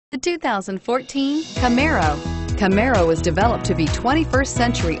The 2014 Camaro. Camaro was developed to be 21st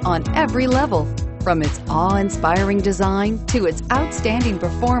century on every level, from its awe-inspiring design to its outstanding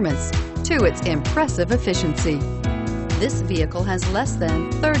performance to its impressive efficiency. This vehicle has less than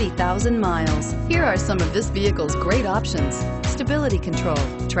 30,000 miles. Here are some of this vehicle's great options: stability control,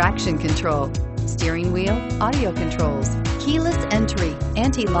 traction control, steering wheel audio controls, keyless entry,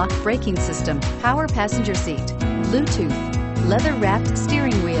 anti-lock braking system, power passenger seat, Bluetooth, leather-wrapped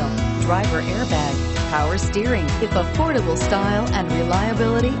steering wheel, driver airbag, power steering. If affordable style and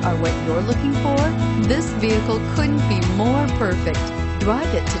reliability are what you're looking for, this vehicle couldn't be more perfect.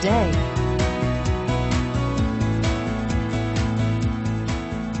 Drive it today.